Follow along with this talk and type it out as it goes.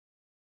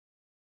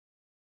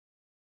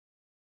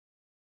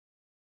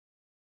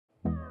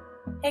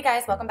Hey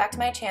guys, welcome back to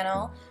my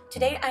channel.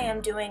 Today I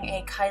am doing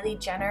a Kylie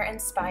Jenner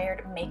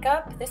inspired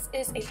makeup. This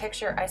is a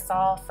picture I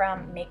saw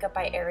from Makeup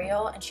by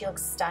Ariel and she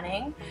looks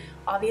stunning.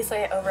 Obviously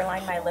I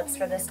overlined my lips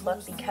for this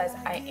look because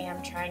I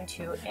am trying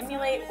to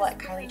emulate what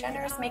Kylie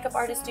Jenner's makeup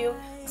artists do.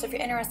 So if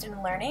you're interested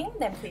in learning,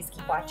 then please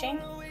keep watching.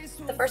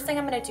 The first thing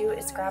I'm going to do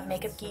is grab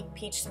Makeup Geek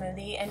Peach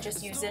Smoothie and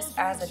just use this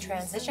as a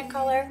transition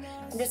color.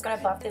 I'm just going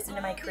to buff this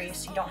into my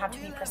crease. You don't have to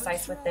be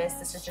precise with this.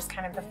 This is just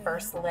kind of the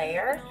first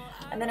layer.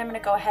 And then I'm going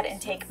to go ahead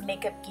and take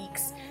Makeup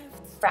Geek's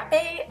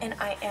Frappe and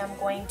I am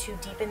going to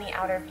deepen the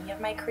outer V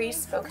of my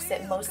crease, focus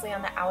it mostly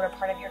on the outer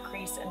part of your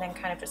crease and then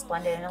kind of just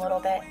blend it in a little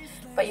bit.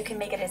 But you can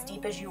make it as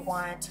deep as you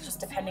want, just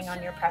depending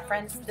on your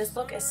preference. This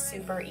look is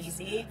super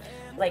easy,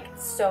 like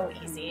so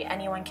easy.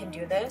 Anyone can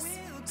do this.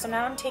 So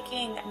now I'm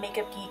taking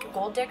Makeup Geek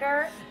Gold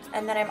Digger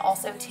and then I'm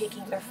also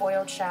taking their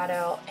foiled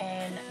shadow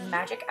in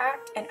Magic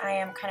Act and I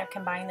am kind of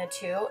combining the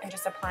two and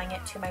just applying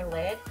it to my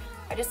lid.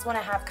 I just want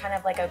to have kind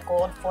of like a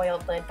gold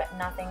foiled lid but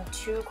nothing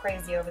too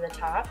crazy over the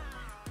top.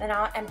 Then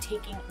now I'm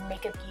taking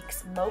Makeup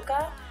Geek's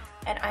Mocha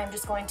and I'm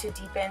just going to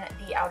deepen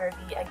the outer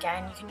V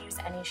again. You can use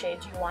any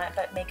shades you want,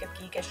 but Makeup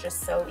Geek is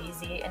just so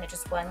easy and it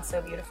just blends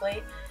so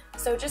beautifully.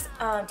 So just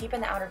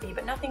deepen the outer V,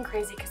 but nothing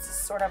crazy because it's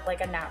sort of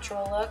like a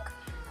natural look.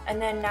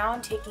 And then now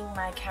I'm taking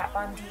my Kat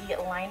Von D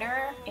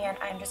liner and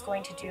I'm just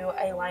going to do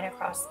a line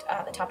across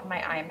the top of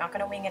my eye. I'm not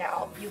going to wing it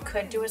out. You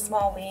could do a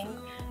small wing,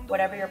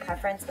 whatever your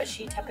preference, but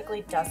she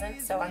typically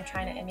doesn't, so I'm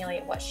trying to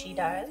emulate what she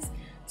does.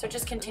 So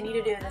just continue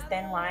to do the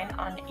thin line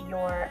on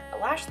your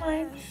lash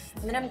line.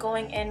 And then I'm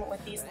going in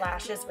with these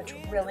lashes which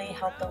really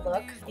help the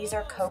look. These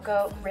are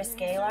KOKO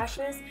Risque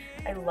lashes.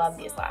 I love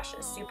these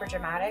lashes, super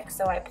dramatic.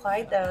 So I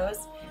applied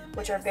those,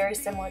 which are very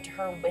similar to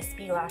her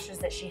wispy lashes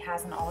that she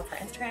has in all of her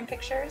Instagram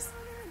pictures.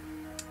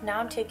 Now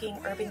I'm taking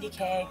Urban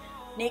Decay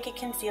Naked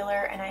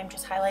Concealer and I'm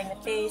just highlighting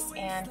the face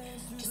and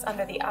just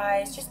under the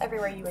eyes, just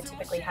everywhere you would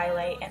typically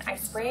highlight. And I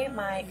spray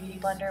my beauty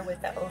blender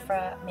with the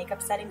Ofra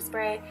makeup setting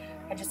spray.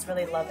 I just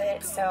really love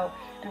it. So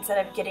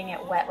instead of getting it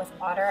wet with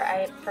water,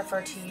 I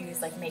prefer to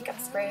use like makeup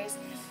sprays.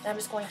 And I'm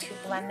just going to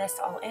blend this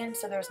all in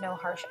so there's no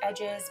harsh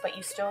edges, but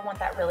you still want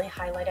that really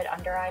highlighted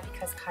under eye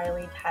because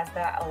Kylie has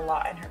that a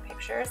lot in her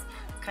pictures.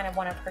 It's kind of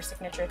one of her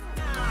signature.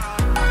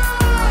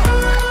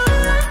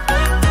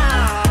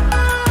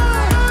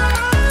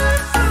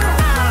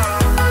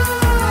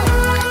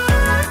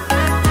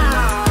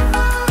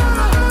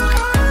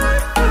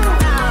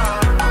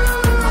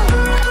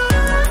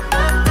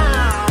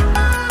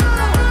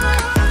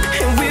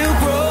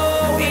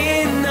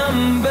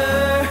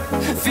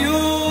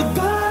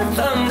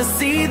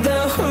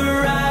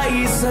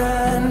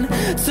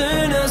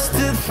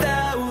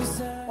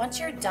 Once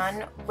you're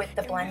done with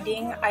the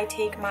blending, I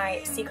take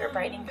my Secret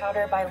Brightening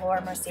Powder by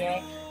Laura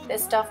Mercier.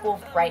 This stuff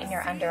will brighten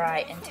your under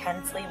eye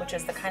intensely, which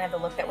is the kind of the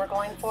look that we're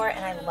going for,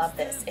 and I love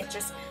this. It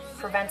just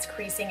prevents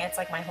creasing. It's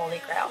like my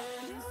holy grail.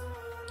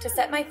 To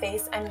set my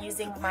face, I'm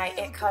using my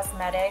IT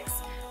Cosmetics.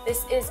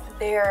 This is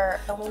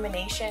their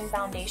Illumination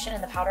foundation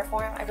in the powder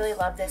form. I really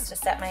love this to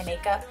set my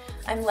makeup.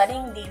 I'm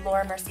letting the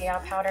Laura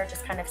Mercier powder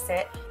just kind of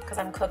sit because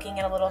I'm cooking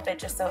it a little bit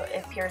just so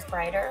it appears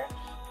brighter.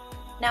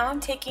 Now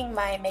I'm taking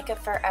my Makeup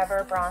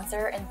Forever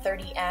bronzer in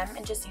 30M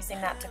and just using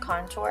that to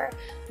contour.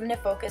 I'm going to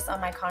focus on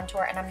my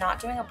contour and I'm not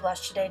doing a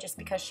blush today just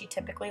because she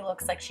typically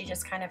looks like she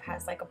just kind of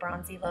has like a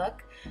bronzy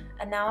look.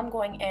 And now I'm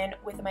going in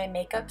with my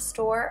Makeup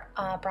Store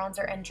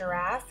bronzer in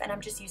Giraffe and I'm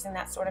just using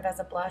that sort of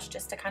as a blush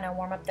just to kind of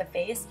warm up the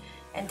face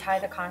and tie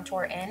the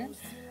contour in.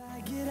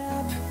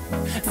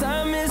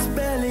 Time is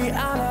barely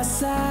on our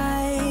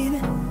side.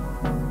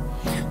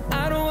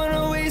 I don't want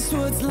to waste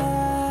what's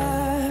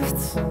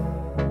left.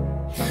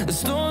 The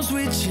storms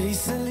we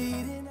chase are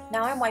leading.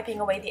 Now I'm wiping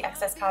away the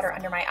excess powder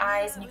under my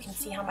eyes and you can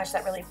see how much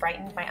that really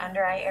brightened my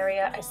under eye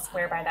area. I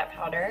swear by that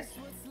powder.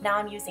 Now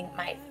I'm using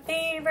my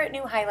favorite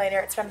new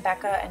highlighter. It's from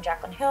Becca and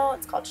Jaclyn Hill.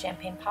 It's called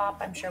Champagne Pop.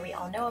 I'm sure we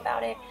all know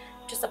about it.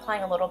 Just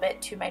applying a little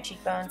bit to my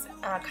cheekbones.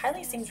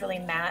 Kylie seems really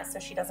matte, so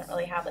she doesn't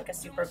really have like a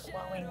super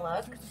glowing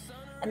look.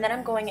 And then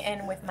I'm going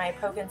in with my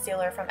Pro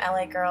Concealer from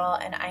LA Girl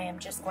and I am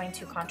just going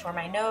to contour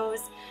my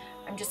nose.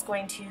 I'm just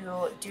going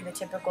to do the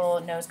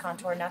typical nose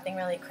contour, nothing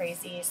really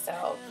crazy,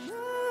 so.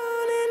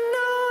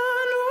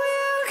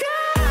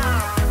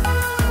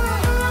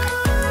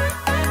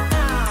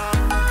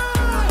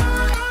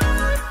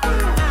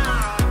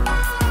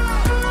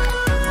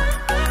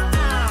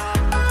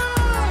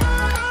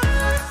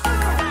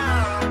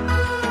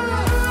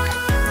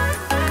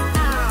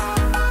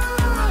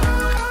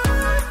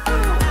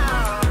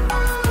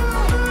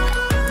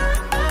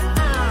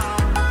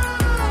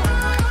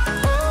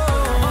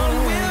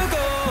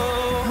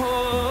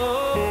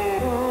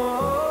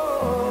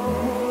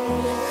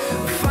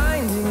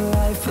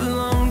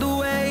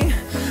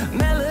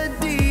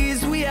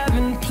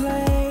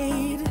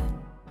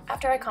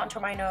 After I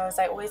contour my nose,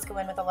 I always go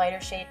in with a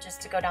lighter shade just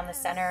to go down the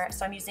center.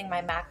 So I'm using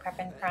my MAC Prep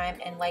and Prime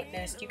in Light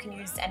Boost. You can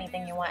use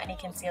anything you want, any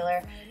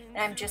concealer. And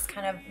I'm just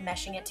kind of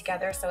meshing it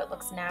together so it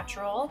looks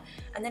natural.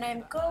 And then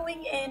I'm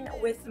going in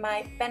with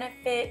my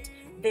Benefit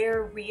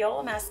They're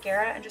Real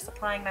mascara and just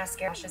applying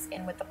mascara lashes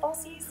in with the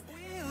falsies.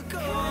 We'll go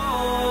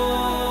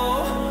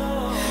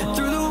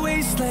through the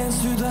wastelands,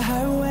 through the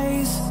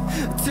highways,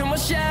 till my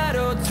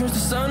shadow turns to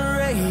sun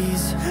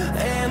rays,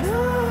 and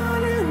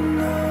on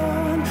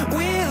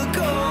we'll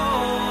go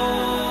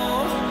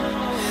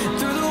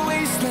through the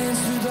wastelands,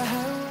 through the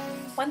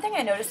highways. One thing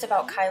I noticed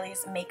about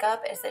Kylie's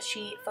makeup is that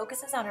she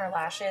focuses on her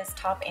lashes,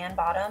 top and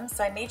bottom,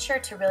 so I made sure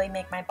to really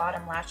make my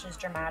bottom lashes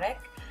dramatic.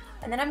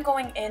 And then I'm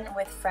going in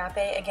with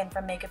Frappe, again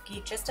from Makeup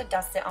Geek, just to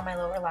dust it on my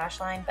lower lash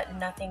line, but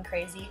nothing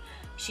crazy.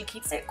 She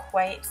keeps it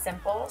quite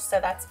simple,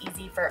 so that's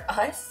easy for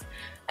us.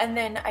 And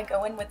then I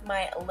go in with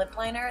my lip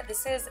liner.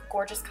 This is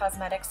Gorgeous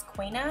Cosmetics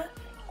Qiana.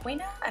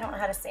 I don't know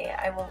how to say it.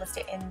 I will list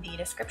it in the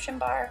description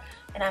bar.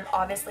 And I'm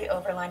obviously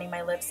overlining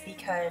my lips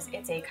because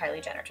it's a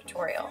Kylie Jenner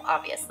tutorial,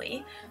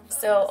 obviously.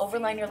 So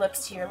overline your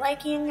lips to your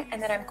liking,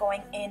 and then I'm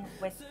going in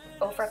with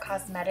Ofra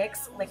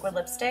Cosmetics liquid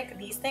lipstick.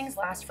 These things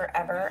last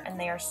forever and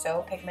they are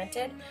so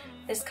pigmented.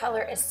 This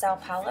color is Sao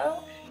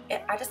Paulo.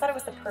 I just thought it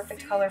was the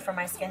perfect color for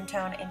my skin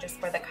tone and just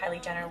for the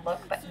Kylie Jenner look,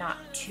 but not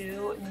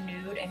too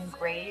nude and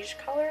grayish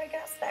color, I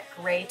guess, that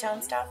gray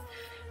tone stuff.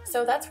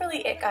 So that's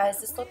really it, guys.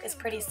 This look is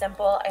pretty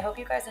simple. I hope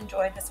you guys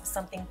enjoyed. This was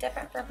something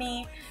different for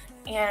me.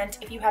 And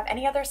if you have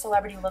any other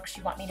celebrity looks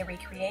you want me to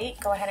recreate,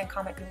 go ahead and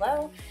comment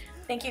below.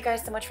 Thank you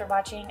guys so much for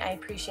watching. I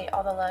appreciate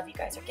all the love you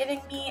guys are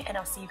giving me, and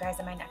I'll see you guys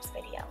in my next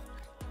video.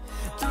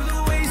 Through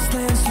the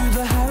wastelands, through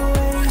the